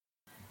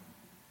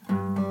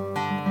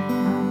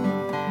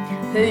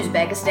Who's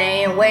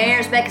Beckistan?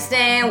 Where's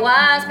Beckistan?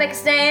 Why's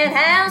Beckistan?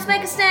 How's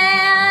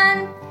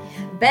Beckistan?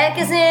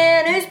 Becca's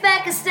in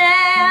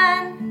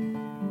Uzbekistan.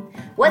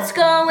 What's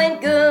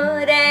going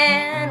good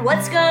and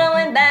what's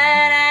going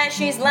bad? And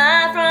she's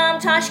live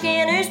from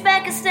Tashkent,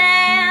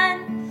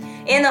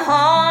 Uzbekistan, in the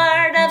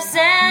heart of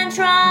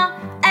Central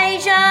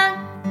Asia.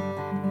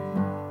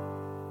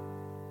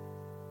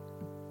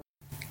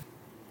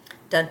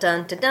 Dun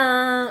dun dun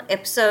dun,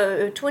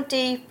 episode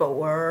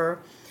 24.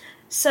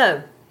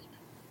 So,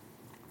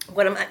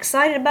 what am I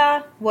excited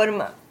about? What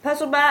am I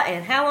puzzled by?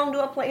 And how long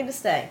do I plan to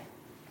stay?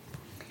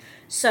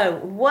 So,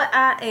 what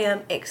I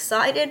am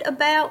excited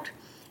about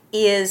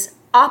is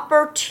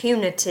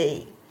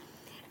opportunity.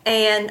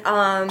 And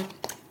I'm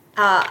going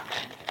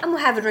to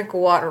have a drink of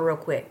water real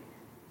quick.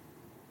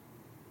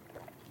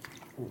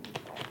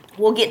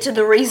 We'll get to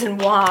the reason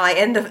why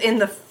in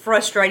the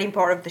frustrating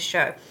part of the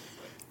show.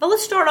 But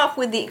let's start off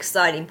with the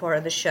exciting part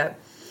of the show.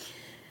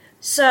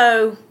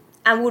 So,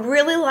 I would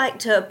really like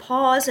to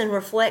pause and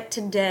reflect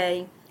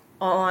today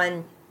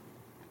on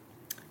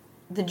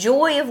the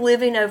joy of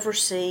living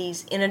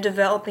overseas in a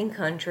developing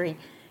country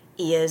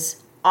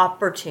is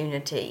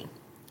opportunity.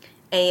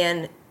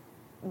 And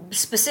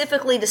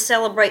specifically to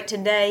celebrate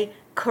today,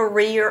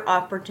 career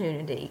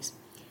opportunities.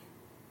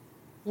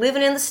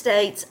 Living in the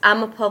States,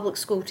 I'm a public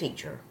school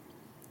teacher.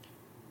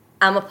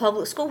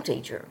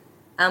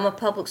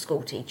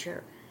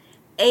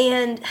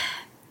 And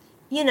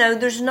you know,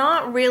 there's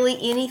not really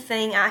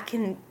anything I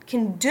can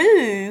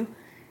do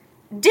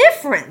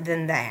different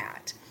than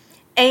that.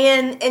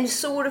 And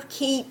sort of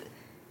keep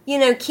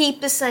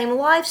the same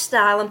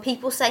lifestyle. And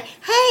people say,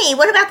 hey,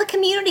 what about the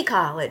community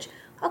college?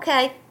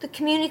 Okay, the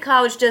community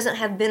college doesn't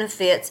have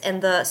benefits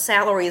and the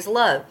salary is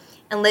low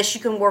unless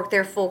you can work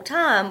there full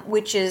time,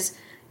 which is,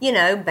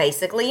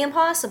 basically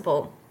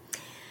impossible.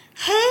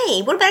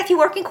 Hey, what about if you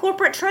work in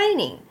corporate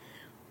training?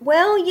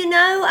 Well,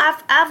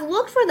 I've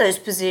looked for those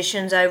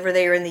positions over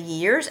there in the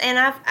years, and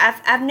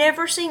I've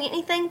never seen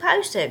anything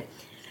posted.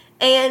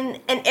 And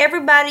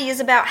everybody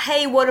is about,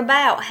 hey, what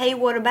about? Hey,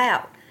 what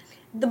about?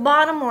 The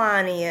bottom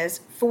line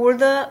is, for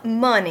the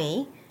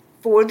money,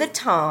 for the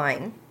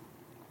time,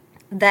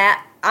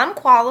 that I'm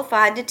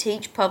qualified to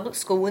teach public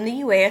school in the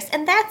U.S.,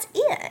 and that's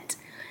it.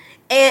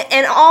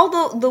 And all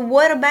the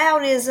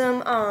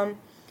whataboutism,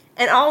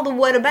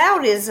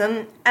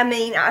 I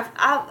mean,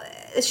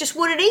 it's just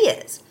what it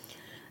is.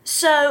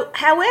 So,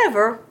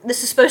 however,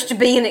 this is supposed to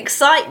be an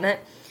excitement,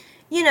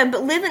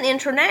 but living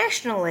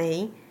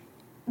internationally,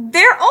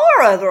 there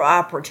are other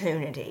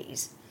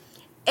opportunities.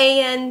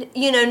 And,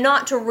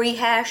 not to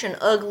rehash an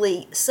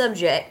ugly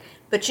subject,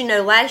 but,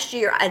 last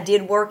year I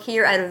did work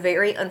here at a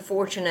very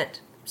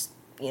unfortunate,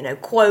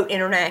 quote,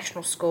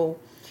 international school.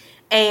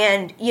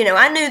 And,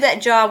 I knew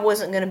that job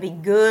wasn't going to be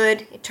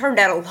good. It turned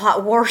out a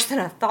lot worse than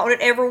I thought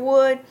it ever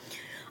would.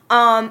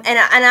 And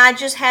I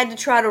just had to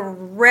try to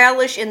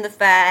relish in the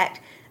fact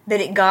that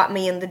it got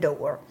me in the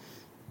door.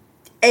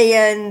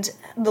 And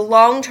the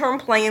long-term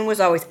plan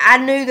was always, I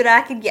knew that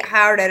I could get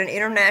hired at an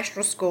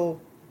international school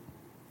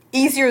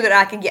easier than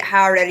I could get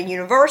hired at a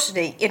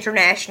university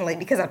internationally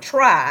because I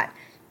tried.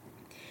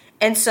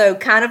 And so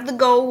kind of the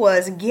goal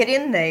was get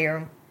in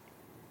there.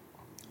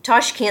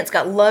 Tashkent's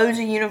got loads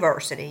of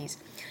universities.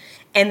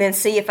 And then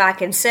see if I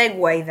can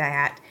segue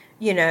that,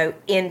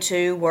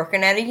 into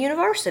working at a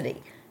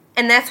university.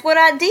 And that's what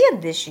I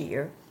did this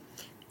year.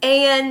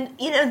 And,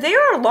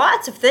 there are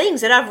lots of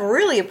things that I've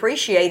really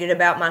appreciated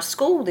about my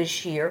school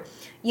this year.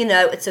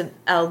 It's a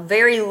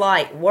very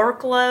light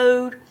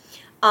workload.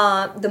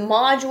 The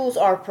modules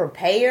are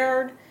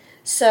prepared.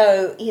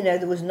 So,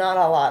 there was not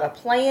a lot of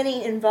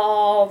planning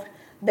involved.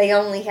 They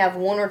only have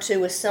 1 or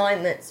 2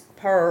 assignments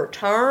per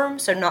term,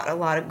 so not a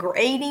lot of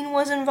grading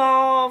was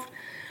involved.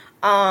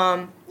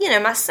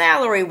 My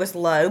salary was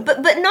low,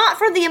 but not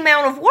for the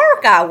amount of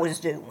work I was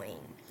doing.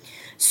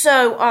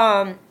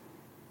 So,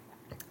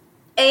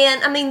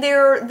 and, I mean,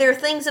 there are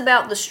things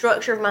about the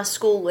structure of my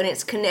school and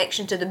its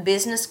connection to the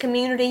business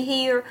community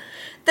here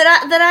that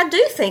I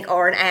do think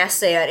are an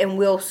asset and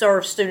will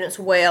serve students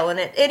well. And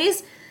it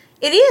is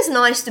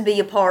nice to be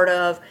a part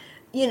of,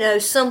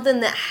 something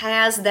that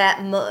has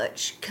that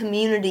much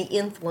community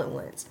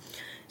influence.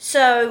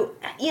 So,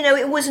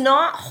 it was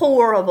not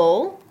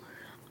horrible,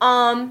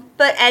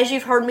 but as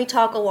you've heard me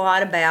talk a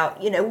lot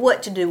about,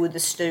 what to do with the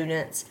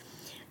students.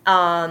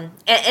 And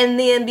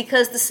then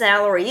because the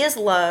salary is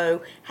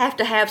low, have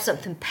to have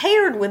something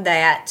paired with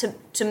that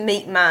to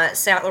meet my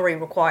salary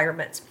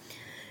requirements.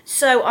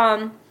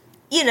 So,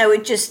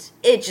 it just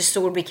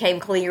sort of became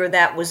clear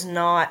that was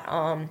not,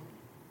 I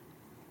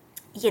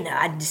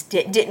just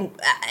didn't,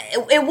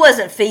 it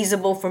wasn't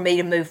feasible for me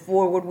to move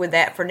forward with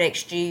that for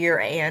next year.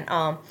 And,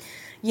 I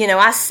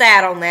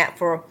sat on that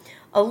for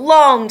a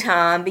long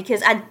time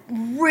because I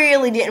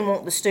really didn't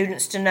want the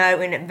students to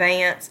know in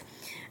advance.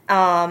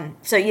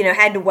 So,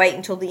 had to wait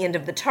until the end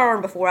of the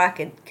term before I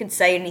could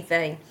say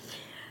anything.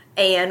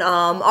 And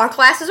our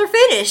classes are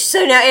finished,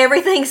 so now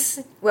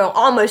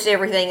almost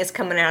everything is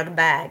coming out of the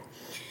bag.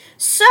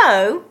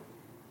 So,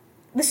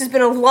 this has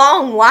been a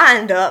long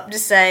wind-up to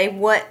say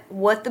what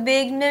the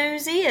big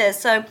news is.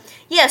 So,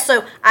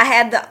 so I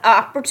had the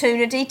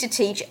opportunity to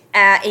teach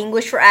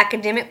English for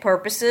academic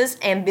purposes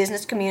and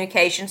business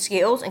communication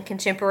skills and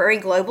contemporary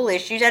global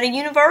issues at a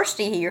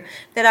university here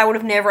that I would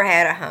have never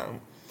had at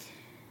home.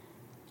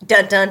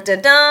 Dun dun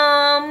dun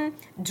dun.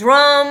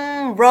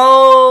 Drum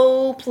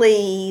roll,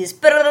 please.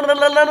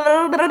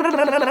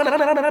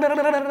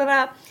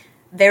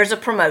 There's a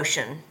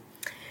promotion.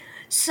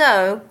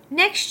 So,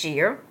 next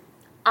year,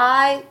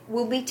 I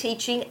will be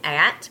teaching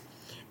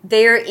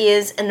there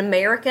is an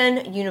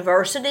American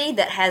university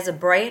that has a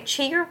branch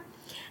here,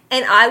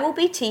 and I will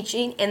be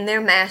teaching in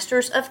their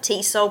Masters of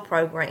TESOL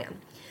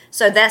program.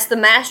 So that's the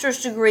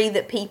master's degree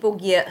that people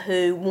get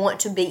who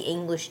want to be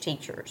English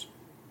teachers.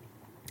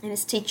 And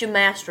it's teaching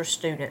master's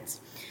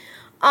students.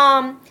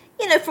 From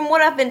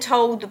what I've been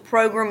told, the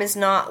program is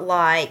not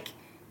like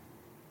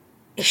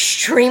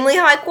extremely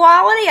high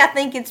quality. I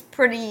think it's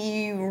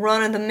pretty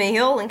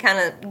run-of-the-mill and kind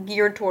of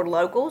geared toward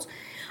locals.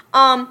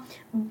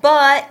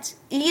 But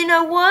you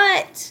know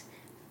what?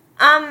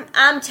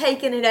 I'm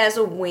taking it as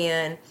a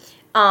win.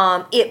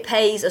 It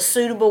pays a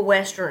suitable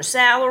Western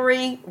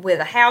salary with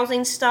a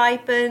housing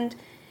stipend.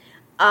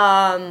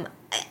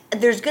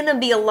 There's going to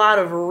be a lot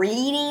of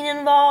reading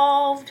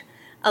involved,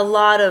 a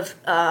lot of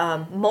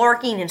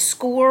marking and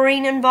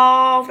scoring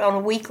involved on a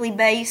weekly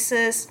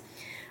basis.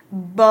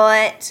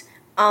 But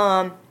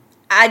I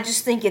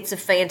just think it's a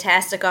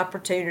fantastic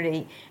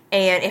opportunity.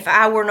 And if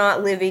I were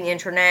not living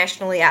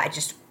internationally,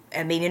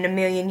 in a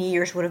million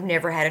years would have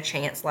never had a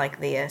chance like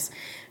this.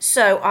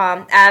 So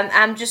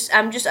I'm just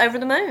over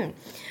the moon.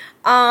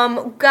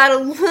 Got a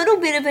little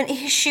bit of an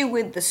issue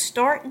with the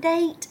start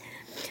date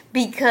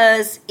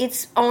because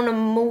it's on a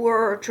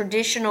more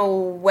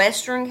traditional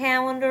Western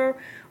calendar,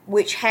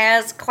 which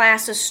has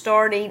classes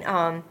starting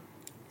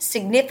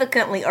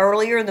significantly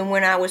earlier than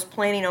when I was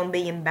planning on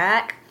being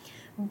back.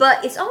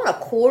 But it's on a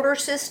quarter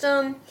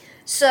system.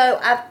 So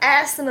I've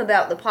asked them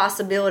about the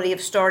possibility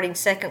of starting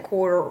second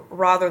quarter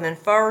rather than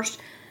first.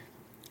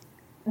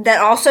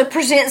 That also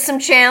presents some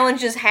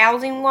challenges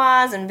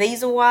housing-wise and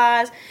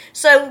visa-wise.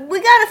 So we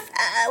got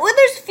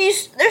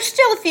there's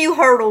still a few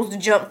hurdles to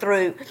jump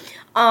through.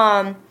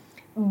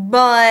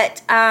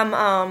 But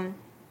I'm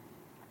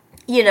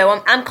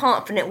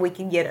confident we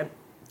can get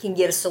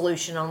a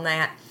solution on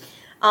that.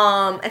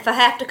 If I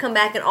have to come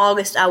back in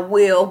August, I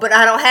will, but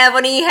I don't have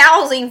any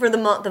housing for the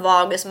month of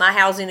August. My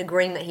housing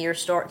agreement here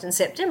starts in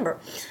September.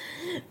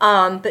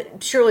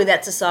 But surely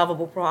that's a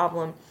solvable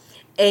problem.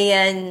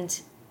 And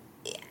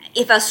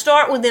if I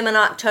start with them in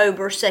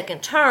October,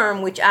 second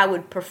term, which I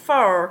would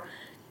prefer,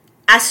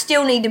 I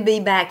still need to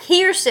be back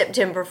here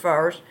September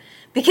 1st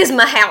because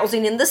my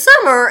housing in the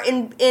summer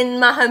in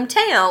my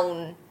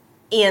hometown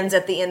ends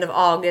at the end of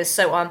August.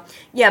 So,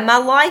 my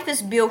life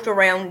is built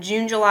around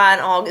June, July,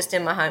 and August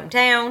in my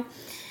hometown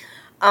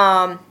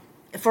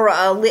for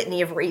a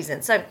litany of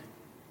reasons. So,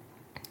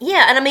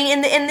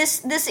 and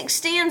this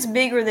extends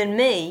bigger than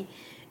me.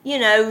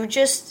 It's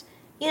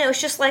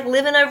just like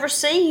living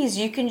overseas.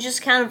 You can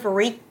just kind of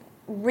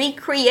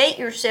recreate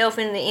yourself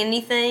into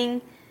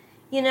anything,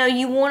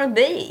 you want to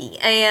be.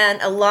 And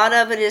a lot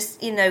of it is,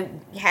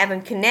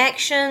 having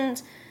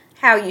connections,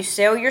 how you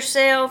sell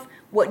yourself,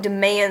 what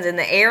demands in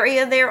the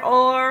area there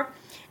are.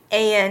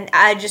 And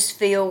I just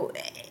feel,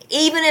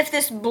 even if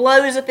this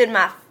blows up in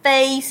my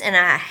face and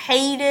I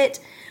hate it,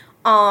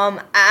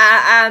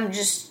 I'm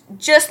just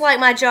like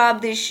my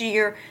job this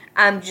year,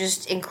 I'm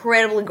just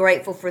incredibly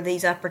grateful for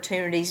these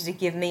opportunities to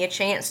give me a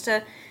chance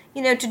to,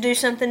 to do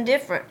something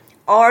different.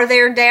 Are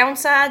there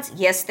downsides?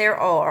 Yes, there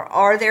are.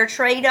 Are there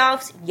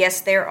trade-offs? Yes,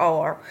 there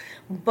are.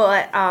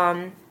 But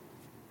I'm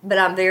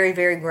very,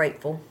 very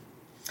grateful.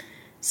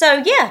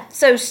 So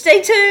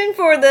stay tuned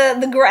for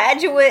the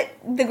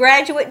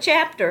graduate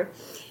chapter.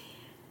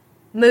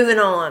 Moving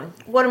on.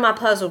 What am I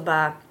puzzled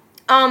by?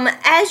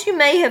 As you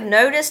may have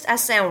noticed, I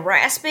sound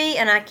raspy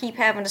and I keep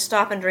having to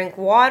stop and drink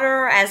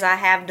water as I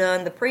have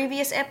done the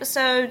previous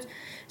episodes.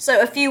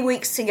 So a few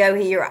weeks ago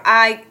here,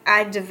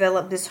 I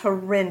developed this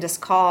horrendous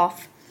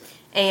cough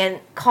and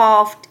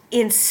coughed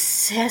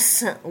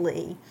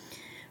incessantly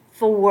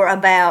for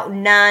about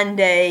 9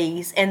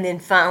 days and then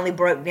finally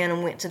broke down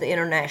and went to the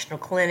international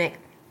clinic.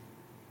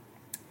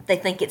 They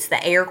think it's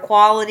the air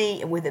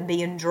quality with it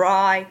being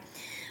dry.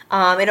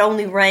 It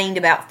only rained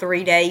about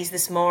 3 days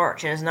this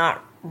March and has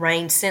not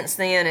rained since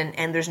then,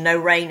 and there's no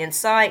rain in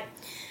sight.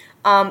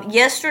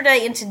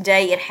 Yesterday and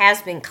today it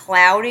has been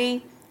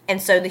cloudy,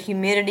 and so the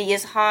humidity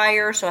is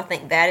higher, so I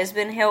think that has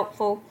been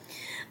helpful.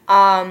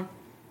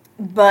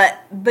 But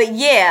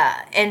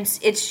yeah, and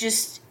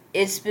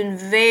it's been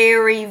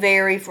very,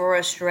 very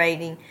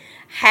frustrating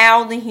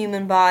how the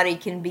human body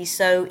can be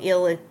so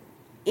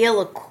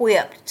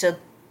ill-equipped to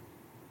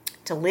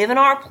live on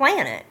our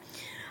planet.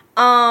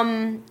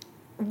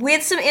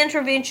 With some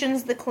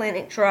interventions the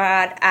clinic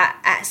tried,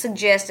 I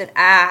suggested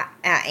I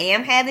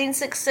am having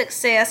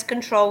success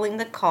controlling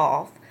the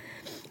cough.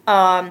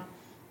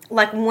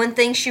 Like one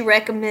thing she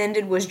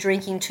recommended was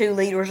drinking 2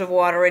 liters of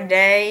water a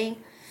day.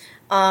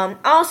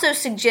 Also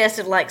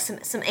suggested like some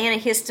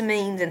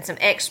antihistamines and some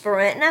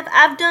Expirant, and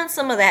I've done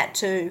some of that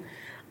too.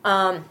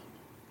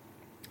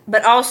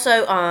 But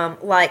also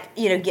like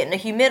getting a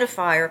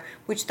humidifier,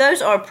 which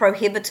those are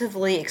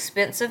prohibitively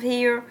expensive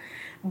here.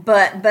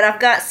 But I've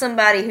got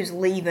somebody who's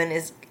leaving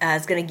is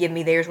going to give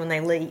me theirs when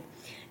they leave.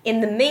 In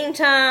the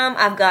meantime,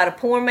 I've got a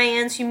poor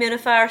man's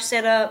humidifier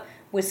set up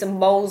with some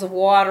bowls of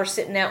water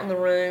sitting out in the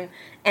room.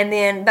 And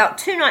then about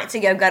 2 nights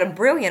ago, got a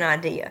brilliant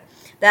idea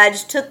that I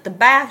just took the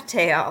bath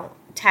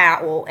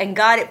towel and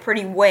got it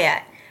pretty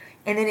wet,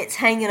 and then it's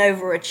hanging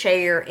over a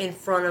chair in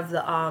front of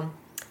the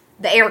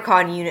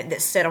aircon unit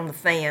that's set on the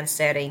fan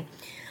setting,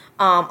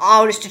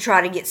 all just to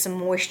try to get some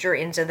moisture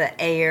into the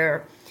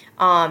air.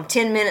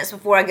 10 minutes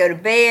before I go to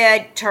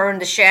bed, turn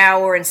the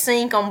shower and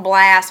sink on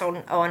blast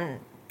on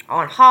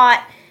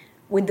hot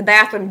with the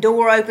bathroom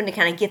door open to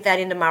kind of get that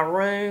into my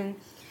room.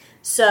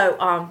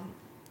 So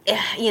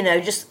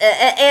just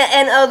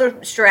and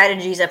other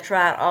strategies I've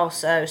tried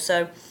also.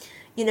 So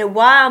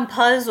why I'm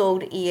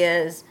puzzled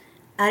is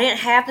I didn't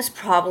have this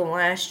problem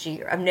last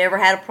year. I've never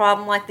had a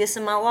problem like this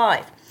in my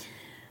life.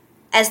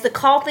 As the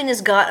coughing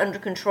has got under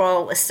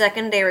control, a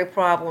secondary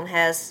problem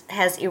has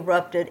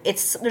erupted.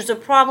 There's a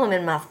problem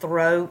in my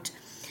throat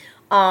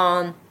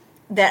that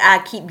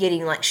I keep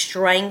getting like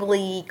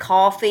strangly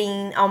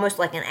coughing, almost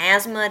like an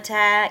asthma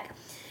attack.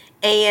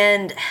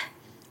 And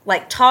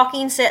like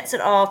talking sets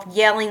it off,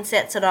 yelling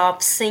sets it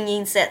off,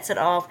 singing sets it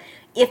off.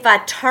 If I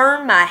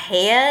turn my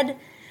head,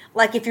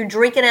 like if you're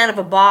drinking out of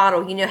a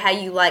bottle, you know how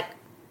you like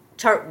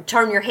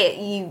turn your head,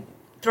 you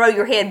throw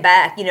your head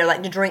back,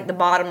 like to drink the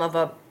bottom of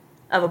a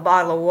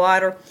bottle of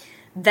water.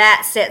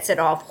 That sets it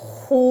off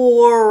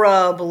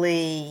horribly.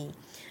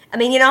 I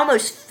mean, it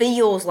almost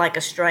feels like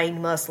a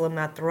strained muscle in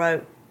my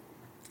throat.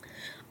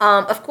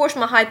 Of course,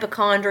 my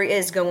hypochondria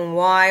is going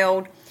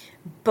wild,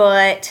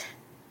 but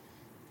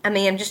I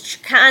mean, I'm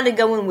just kind of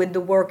going with the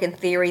working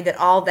theory that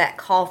all that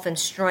coughing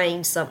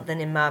strained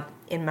something in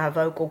my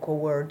vocal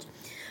cords.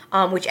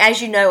 Which,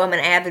 as you know, I'm an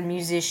avid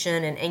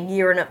musician and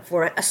gearing up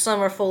for a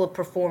summer full of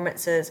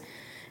performances.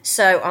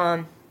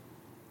 So,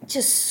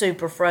 just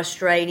super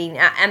frustrating.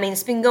 I mean,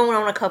 it's been going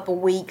on a couple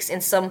weeks in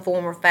some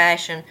form or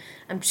fashion.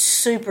 I'm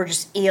super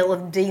just ill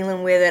of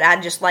dealing with it. I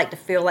just like to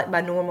feel like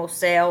my normal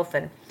self.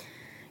 And,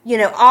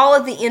 all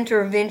of the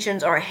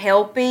interventions are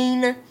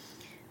helping,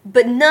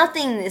 but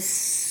nothing is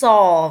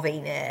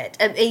solving it.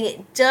 I mean,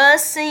 it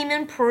does seem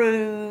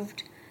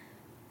improved.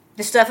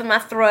 The stuff in my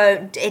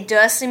throat, it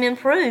does seem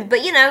improved.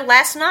 But,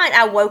 last night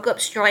I woke up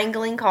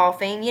strangling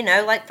coughing,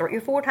 like 3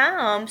 or 4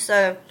 times.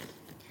 So,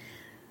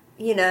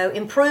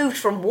 improved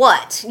from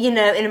what? And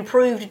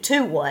improved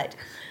to what?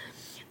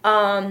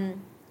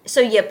 So,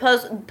 yeah,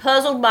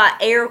 puzzled by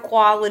air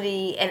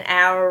quality and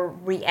our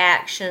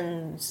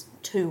reactions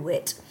to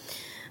it.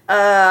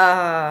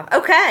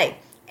 Okay.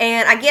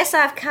 And I guess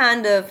I've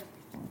kind of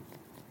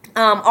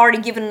already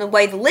given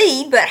away the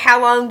lead, but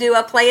how long do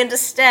I plan to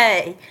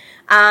stay?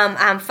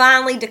 I'm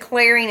finally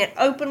declaring it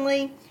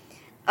openly.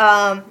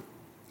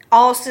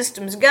 All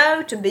systems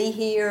go to be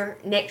here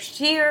next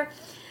year,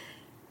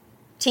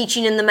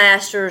 teaching in the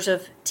Masters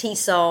of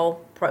TESOL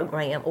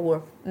program,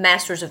 or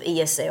Masters of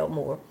ESL,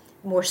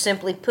 more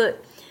simply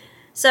put.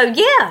 So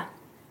yeah,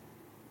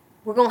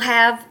 we're going to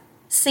have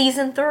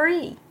season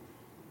 3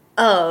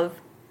 of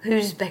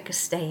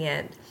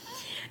Uzbekistan.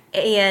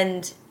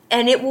 And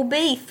it will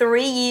be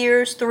 3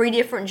 years, 3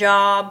 different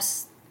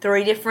jobs,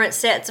 3 different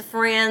sets of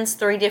friends,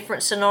 3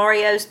 different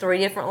scenarios, 3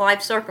 different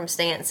life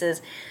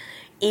circumstances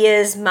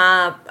is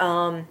my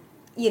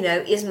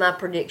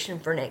prediction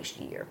for next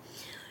year.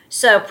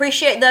 So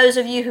appreciate those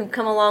of you who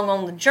come along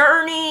on the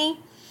journey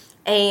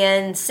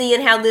and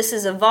seeing how this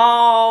has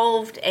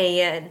evolved.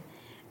 And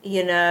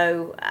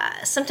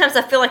sometimes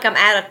I feel like I'm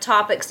out of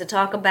topics to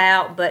talk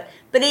about, but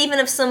even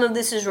if some of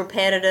this is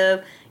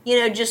repetitive,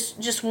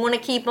 just want to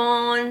keep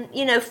on,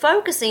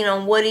 focusing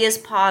on what is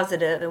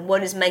positive and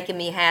what is making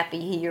me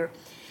happy here.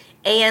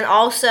 And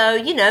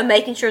also,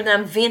 making sure that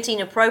I'm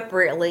venting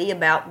appropriately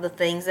about the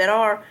things that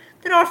are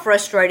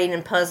frustrating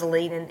and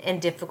puzzling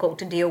and difficult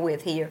to deal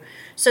with here,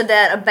 so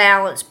that a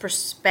balanced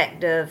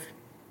perspective,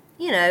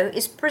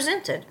 is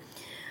presented.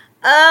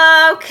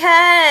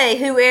 Okay,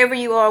 whoever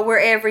you are,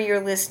 wherever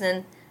you're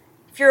listening,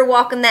 if you're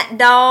walking that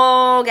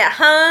dog at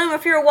home,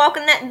 if you're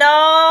walking that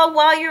dog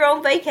while you're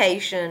on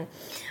vacation,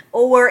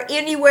 or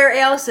anywhere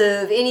else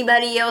of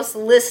anybody else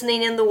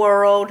listening in the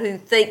world who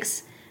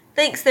thinks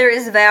there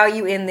is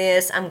value in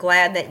this, I'm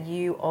glad that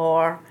you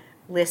are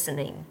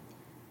listening.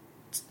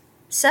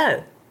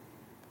 So,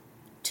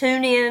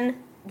 tune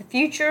in the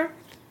future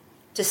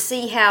to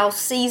see how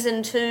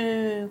season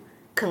 2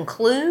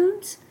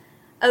 concludes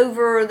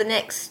over the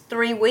next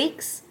 3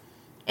 weeks,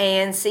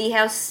 and see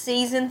how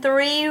season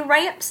 3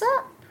 ramps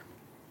up.